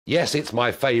Yes, it's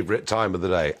my favourite time of the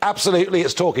day. Absolutely,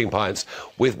 it's Talking Pints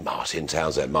with Martin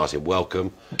Townsend. Martin,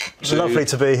 welcome. It's lovely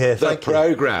to be here. Thank you. The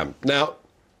programme. Now,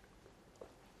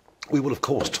 we will, of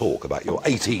course, talk about your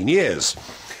 18 years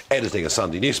editing a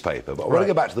Sunday newspaper, but I want to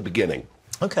go back to the beginning.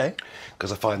 OK.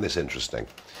 Because I find this interesting.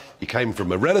 You came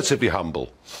from a relatively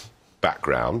humble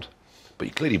background, but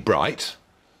you're clearly bright.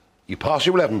 You pass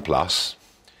your 11 plus.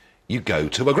 You go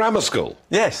to a grammar school.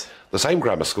 Yes. The same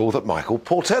grammar school that Michael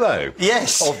Portillo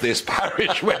yes. of this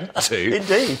parish went to.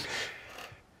 Indeed.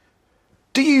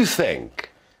 Do you think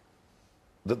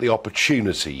that the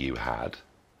opportunity you had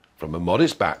from a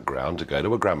modest background to go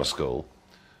to a grammar school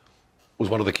was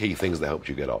one of the key things that helped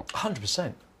you get on?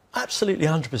 100%. Absolutely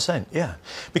 100%, yeah.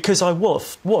 Because I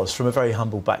was from a very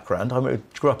humble background. I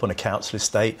grew up on a council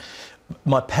estate.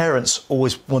 My parents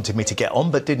always wanted me to get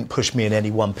on, but didn't push me in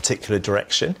any one particular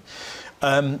direction.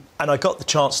 And I got the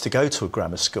chance to go to a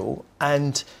grammar school,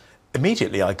 and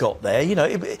immediately I got there. You know,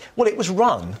 it was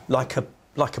run like a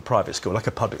private school, like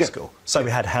a public school. So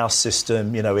we had house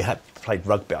system. You know, we had played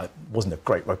rugby. I wasn't a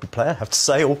great rugby player, I have to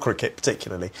say, or cricket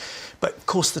particularly. But of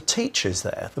course, the teachers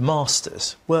there, the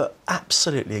masters, were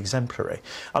absolutely exemplary.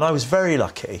 And I was very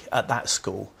lucky at that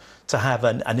school to have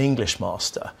an English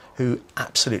master who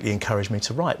absolutely encouraged me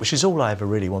to write, which is all I ever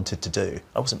really wanted to do.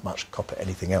 I wasn't much cop at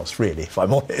anything else, really, if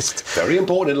I'm honest. Very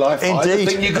important in life. Indeed. I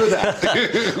think you're good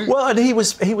at. Well, and he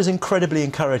was incredibly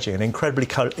encouraging and incredibly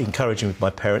encouraging with my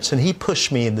parents, and he pushed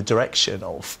me in the direction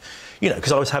of, you know,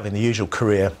 because I was having the usual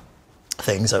career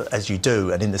things as you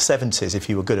do, and in the 70s, if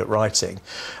you were good at writing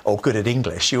or good at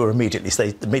English, you were immediately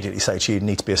say to you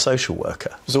need to be a social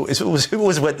worker. It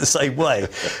always went the same way.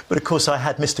 But of course, I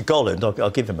had Mr. Golland.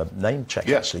 I'll give him a name check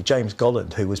actually. James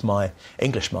Golland, who was my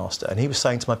English master, and he was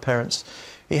saying to my parents,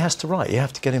 he has to write. You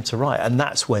have to get him to write, and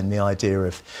that's when the idea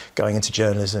of going into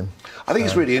journalism. I think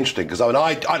it's really interesting because I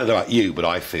don't know about you, but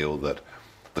I feel that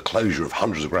the closure of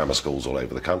hundreds of grammar schools all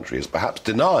over the country has perhaps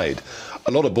denied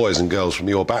a lot of boys and girls from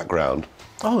your background.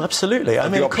 Oh, absolutely. I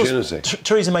mean, the of course, opportunity.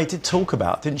 Theresa May did talk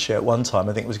about, didn't she, at one time?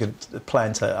 I think it was going to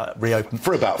plan to reopen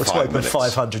for about 5 minutes.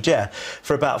 500, yeah,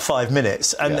 for about 5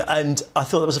 minutes, and I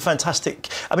thought that was a fantastic.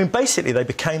 I mean, basically, they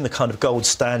became the kind of gold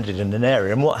standard in an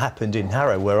area. And what happened in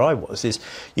Harrow, where I was, is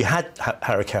you had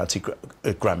Harrow County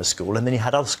Grammar School, and then you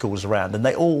had other schools around, and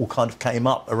they all kind of came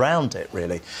up around it,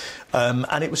 really.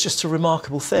 And it was just a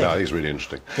remarkable thing. No, I think it's really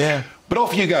interesting. Yeah. But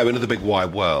off you go into the big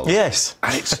wide world. Yes.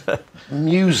 And it's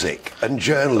music and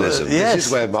journalism. Yes. This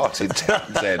is where Martin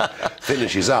Townsend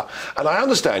finishes up. And I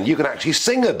understand you can actually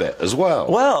sing a bit as well.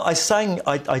 Well,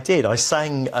 I did. I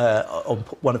sang on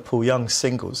one of Paul Young's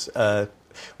singles,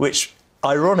 which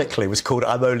ironically was called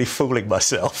I'm Only Fooling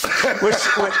Myself, which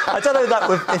I don't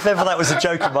know if ever that was a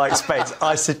joke at my expense.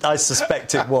 I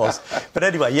suspect it was. But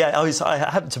anyway, yeah, I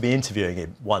happened to be interviewing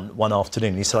him one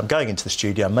afternoon. He said, I'm going into the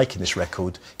studio, I'm making this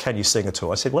record, can you sing at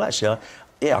all? I said, well, actually,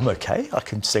 yeah, I'm OK. I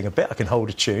can sing a bit, I can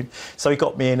hold a tune. So he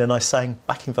got me in and I sang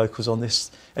backing vocals on this,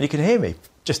 and you can hear me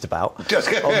just about on this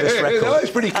record. No,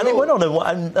 it's pretty cool. And it went on,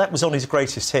 and that was on his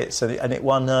greatest hits, and it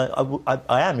won.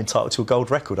 I am entitled to a gold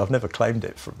record. I've never claimed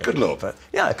it from him. Good Lord. But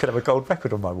yeah, I could have a gold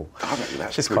record on my wall. I reckon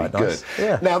that's Which is pretty quite nice. good.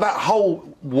 Yeah. Now, that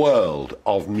whole world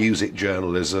of music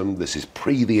journalism, this is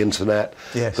pre the internet.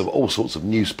 Yes. There were all sorts of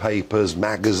newspapers,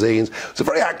 magazines. It's a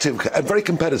very active and very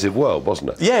competitive world,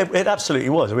 wasn't it? Yeah, it absolutely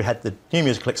was. We had the New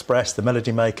Musical Express, the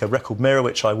Melody Maker, Record Mirror,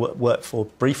 which I worked for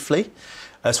briefly.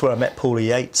 That's where I met Paulie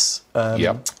Yates for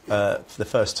the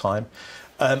first time.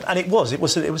 And it was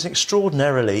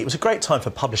extraordinarily... It was a great time for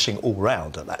publishing all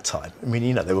round at that time. I mean,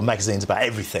 you know, there were magazines about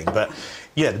everything, but,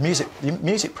 yeah, the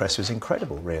music press was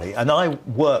incredible, really. And I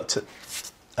worked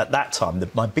at that time,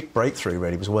 my big breakthrough,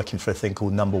 really, was working for a thing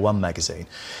called Number One magazine,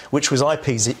 which was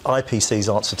IPC's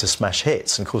answer to Smash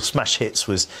Hits. And, of course, Smash Hits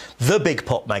was the big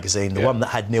pop magazine, the one that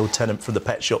had Neil Tennant from the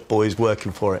Pet Shop Boys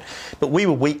working for it. But we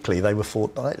were weekly, they were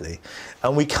fortnightly.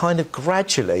 And we kind of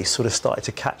gradually sort of started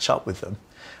to catch up with them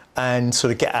and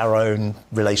sort of get our own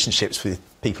relationships with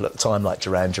people at the time like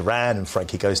Duran Duran and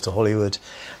Frankie Goes to Hollywood.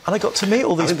 And I got to meet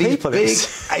all these people.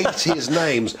 These big 80s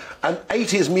names. And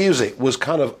 80s music was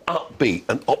kind of upbeat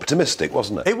and optimistic,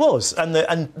 wasn't it? It was. And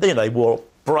you know, they wore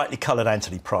brightly coloured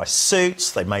Anthony Price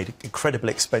suits. They made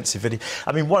incredibly expensive videos.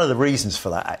 I mean, one of the reasons for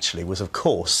that, actually, was, of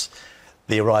course,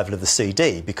 the arrival of the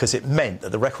CD, because it meant that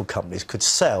the record companies could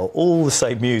sell all the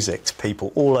same music to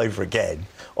people all over again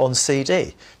on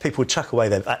CD. People would chuck away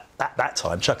their, at that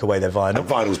time, chuck away their vinyl. And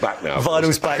vinyl's back now.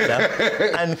 Vinyl's back now.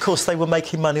 And, of course, they were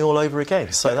making money all over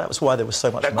again. So that was why there was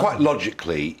so much money. Quite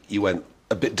logically, you went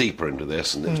a bit deeper into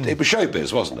this, and it was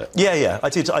showbiz, wasn't it? Yeah. I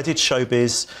did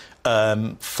showbiz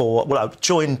I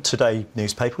joined Today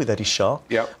newspaper with Eddie Shah.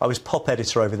 Yeah. I was pop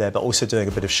editor over there, but also doing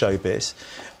a bit of showbiz.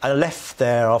 And I left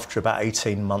there after about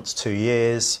 18 months, 2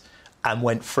 years, and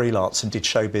went freelance and did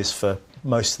showbiz for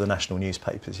most of the national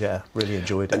newspapers. Yeah, really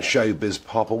enjoyed it. And showbiz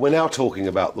pop. And we're now talking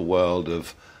about the world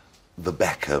of the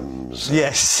Beckhams.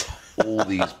 Yes. All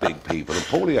these big people. And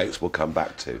Paulie Yates we'll come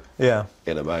back to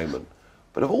in a moment.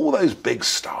 But of all those big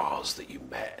stars that you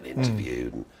met and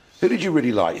interviewed, who did you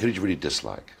really like? Who did you really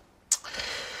dislike?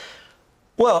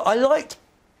 Well,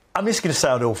 I'm just going to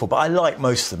sound awful, but I liked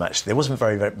most of them, actually. There wasn't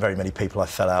very many people I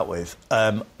fell out with.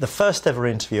 The first ever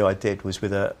interview I did was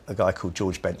with a guy called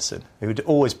George Benson, I'd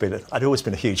always been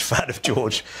a huge fan of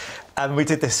George. And we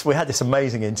had this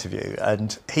amazing interview,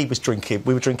 and we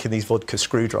were drinking these vodka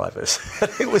screwdrivers.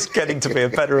 It was getting to be a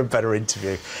better and better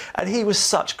interview. And he was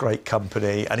such great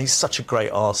company, and he's such a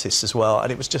great artist as well, and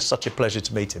it was just such a pleasure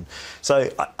to meet him. So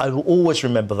I will always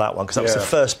remember that one, because that was the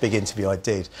first big interview I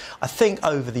did. I think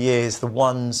over the years, the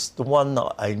one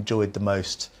that I enjoyed the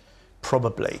most,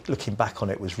 probably, looking back on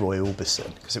it, was Roy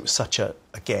Orbison, because it was such a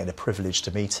privilege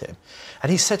to meet him.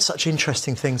 And he said such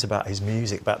interesting things about his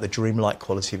music, about the dreamlike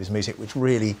quality of his music, which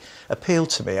really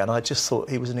appealed to me, and I just thought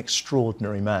he was an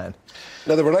extraordinary man.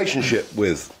 Now, the relationship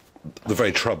with the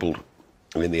very troubled,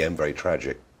 and in the end very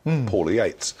tragic, Paulie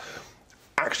Yates,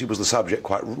 actually was the subject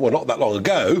not that long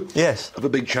ago, of a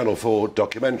big Channel 4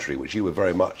 documentary, which you were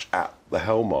very much at the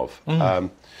helm of.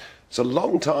 It's a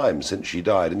long time since she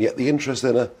died, and yet the interest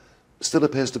in her still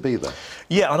appears to be there.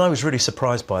 Yeah, and I was really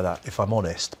surprised by that, if I'm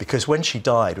honest, because when she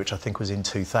died, which I think was in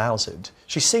 2000,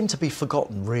 she seemed to be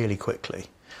forgotten really quickly.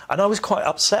 And I was quite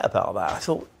upset about that. I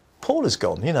thought, Paula's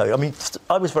gone, you know. I mean,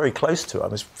 I was very close to her. I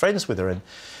was friends with her, and,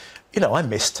 you know, I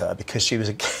missed her because she was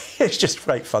it's just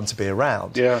great fun to be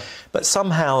around. Yeah. But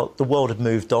somehow the world had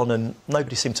moved on and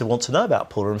nobody seemed to want to know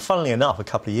about Paula. And funnily enough, a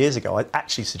couple of years ago, I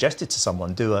actually suggested to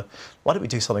someone, why don't we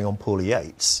do something on Paulie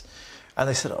Yates? And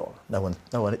they said, oh, no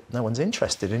one's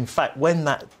interested. In fact, when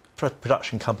that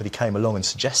production company came along and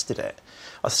suggested it,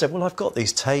 I said, well, I've got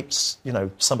these tapes, you know,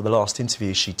 some of the last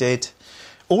interviews she did,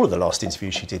 all of the last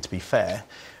interviews she did, to be fair.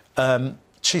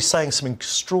 She's saying some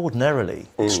extraordinarily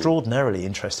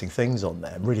interesting things on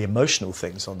there, really emotional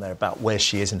things on there about where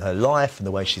she is in her life and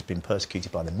the way she's been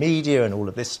persecuted by the media and all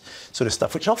of this sort of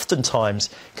stuff, which oftentimes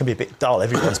can be a bit dull.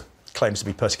 Everyone claims to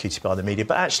be persecuted by the media,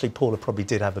 but actually Paula probably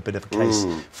did have a bit of a case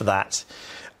for that.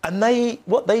 And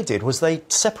what they did was they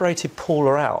separated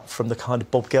Paula out from the kind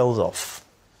of Bob Geldof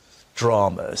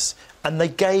dramas, and they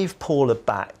gave Paula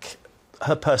back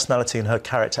her personality and her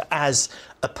character as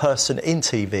a person in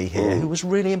TV here who was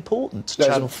really important to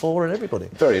Channel 4 and everybody.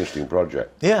 Very interesting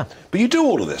project. Yeah. But you do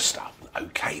all of this stuff.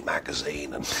 OK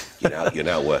magazine, and you're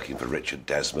now working for Richard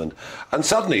Desmond, and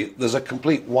suddenly there's a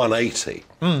complete 180.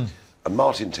 And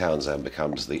Martin Townsend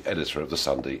becomes the editor of the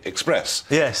Sunday Express.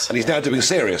 Yes. And he's now doing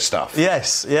serious stuff.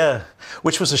 Yes, yeah.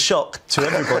 Which was a shock to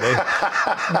everybody.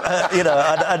 You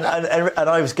know, and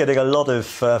I was getting a lot of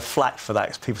flack for that,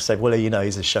 because people said, well, you know,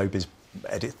 he's a showbiz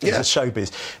edit. He's a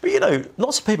showbiz. But, you know,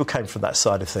 lots of people came from that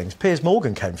side of things. Piers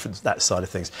Morgan came from that side of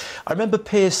things. I remember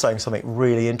Piers saying something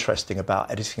really interesting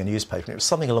about editing a newspaper, and it was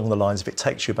something along the lines of it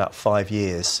takes you about 5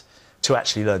 years to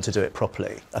actually learn to do it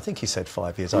properly. I think he said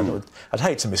 5 years. I'd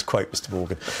hate to misquote Mr.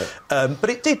 Morgan. But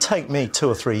it did take me 2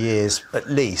 or 3 years, at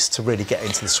least, to really get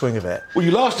into the swing of it. Well, you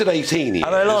lasted 18 years.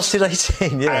 And I lasted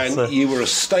 18, yes. And you were a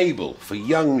stable for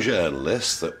young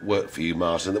journalists that worked for you,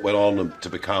 Martin, that went on to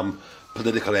become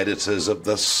political editors of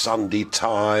the Sunday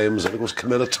Times, and of course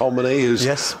Camilla Tominey, who's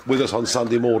with us on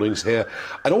Sunday mornings here.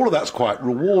 And all of that's quite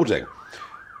rewarding.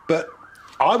 But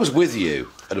I was with you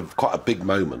at quite a big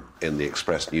moment in the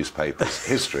Express newspaper's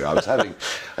history. I was having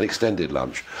an extended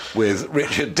lunch with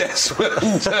Richard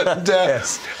Desmond, and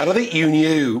I think you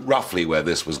knew roughly where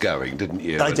this was going, didn't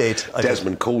you? I did.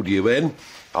 Desmond called you in.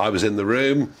 I was in the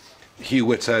room. Hugh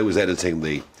Whitto was editing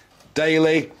the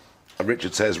Daily, and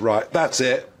Richard says, right, that's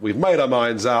it. We've made our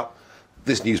minds up.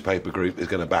 This newspaper group is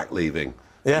going to back leaving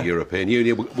the European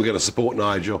Union. We're going to support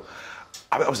Nigel.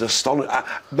 I mean, I was astonished.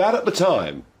 That at the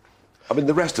time, I mean,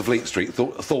 the rest of Fleet Street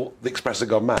thought the Express had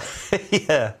gone mad.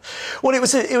 Yeah. Well, it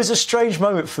was a strange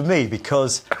moment for me,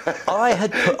 because I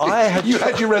had you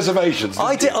had your reservations.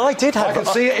 I did have. I could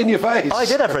see it in your face. I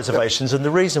did have reservations, and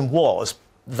the reason was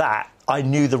that I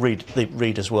knew the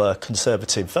readers were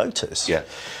Conservative voters. Yeah.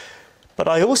 But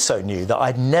I also knew that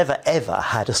I'd never, ever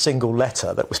had a single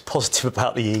letter that was positive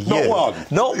about the EU. Not one.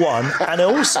 Not one. And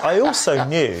I also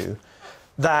knew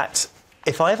that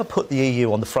if I ever put the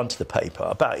EU on the front of the paper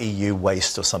about EU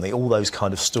waste or something, all those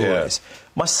kind of stories,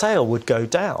 my sale would go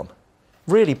down.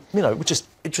 really, you know,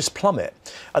 it just plummet.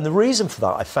 And the reason for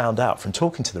that, I found out from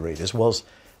talking to the readers, was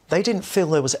they didn't feel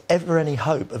there was ever any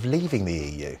hope of leaving the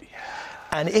EU. Yeah.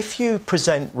 And if you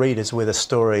present readers with a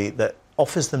story that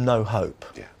offers them no hope,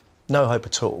 no hope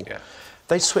at all,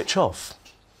 they switch off.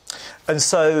 And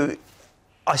so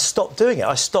I stopped doing it.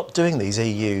 I stopped doing these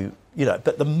EU, you know,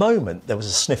 but the moment there was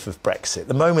a sniff of Brexit,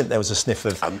 the moment there was a sniff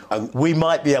of we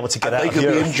might be able to get out of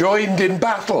Europe. They could be enjoined in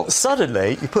battle.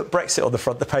 Suddenly, you put Brexit on the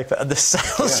front of the paper and the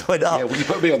sales went up. Yeah, well, you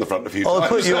put me on the front a few times. I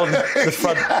put you on the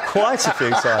front quite a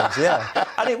few times, yeah.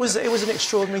 And it was an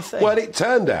extraordinary thing. Well, it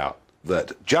turned out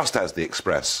that just as the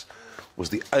Express was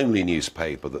the only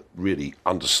newspaper that really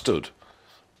understood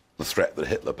the threat that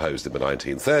Hitler posed in the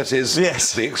 1930s.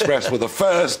 Yes. The Express were the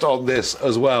first on this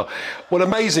as well. Well,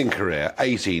 amazing career,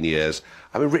 18 years.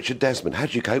 I mean, Richard Desmond, how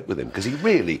did you cope with him? Because he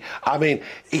really, I mean,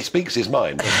 he speaks his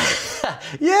mind, doesn't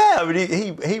he? Yeah, I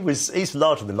mean, he's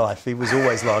larger than life. He was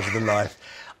always larger than life.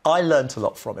 I learnt a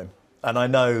lot from him. And I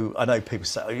know people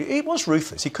say he was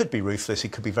ruthless. He could be ruthless. He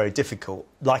could be very difficult,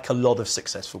 like a lot of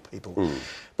successful people.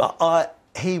 But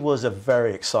he was a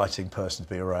very exciting person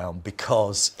to be around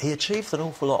because he achieved an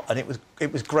awful lot, and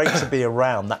it was great to be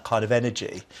around that kind of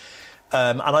energy.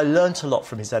 And I learnt a lot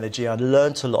from his energy. I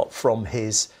learnt a lot from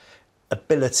his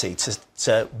ability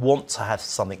to want to have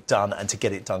something done and to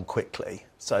get it done quickly.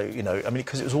 So, you know, I mean,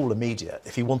 because it was all immediate.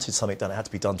 If he wanted something done, it had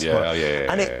to be done tomorrow.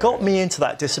 And it got me into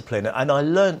that discipline, and I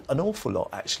learnt an awful lot,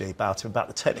 actually, about him, about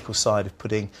the technical side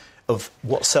of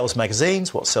what sells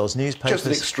magazines, what sells newspapers. Just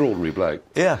an extraordinary bloke.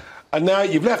 Yeah. And now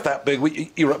you've left that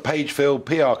big... You're at Pagefield,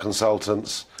 PR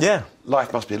consultants. Yeah.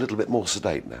 Life must be a little bit more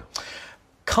sedate now.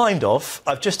 Kind of.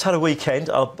 I've just had a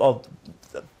weekend. I've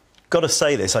got to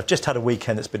say this. I've just had a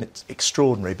weekend that's been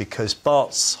extraordinary because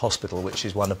Bart's Hospital, which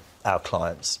is one of our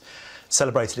clients,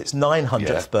 celebrated its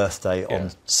 900th birthday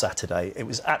on Saturday. It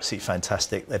was absolutely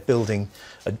fantastic. They're building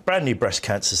a brand new breast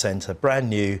cancer centre, brand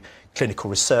new clinical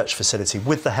research facility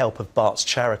with the help of Bart's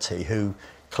charity, who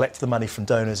collect the money from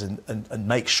donors and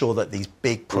make sure that these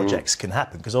big projects can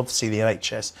happen, because obviously the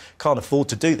NHS can't afford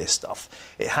to do this stuff.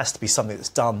 It has to be something that's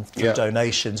done through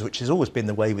donations, which has always been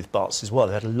the way with Bart's as well.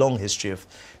 They had a long history of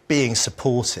being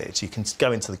supported. You can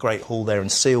go into the Great Hall there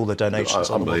and see all the donations.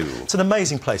 Unbelievable. It's an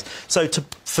amazing place. So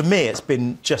for me, it's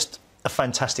been just a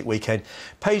fantastic weekend.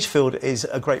 Pagefield is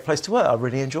a great place to work. I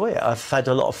really enjoy it. I've had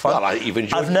a lot of fun.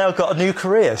 Well, I've now got a new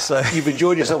career, so... You've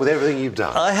enjoyed yourself with everything you've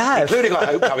done. I have. Including, I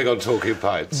hope, coming on Talking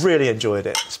Pints. Really enjoyed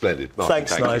it. Splendid. Martin,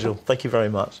 Thanks, Nigel. Thank you very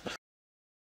much.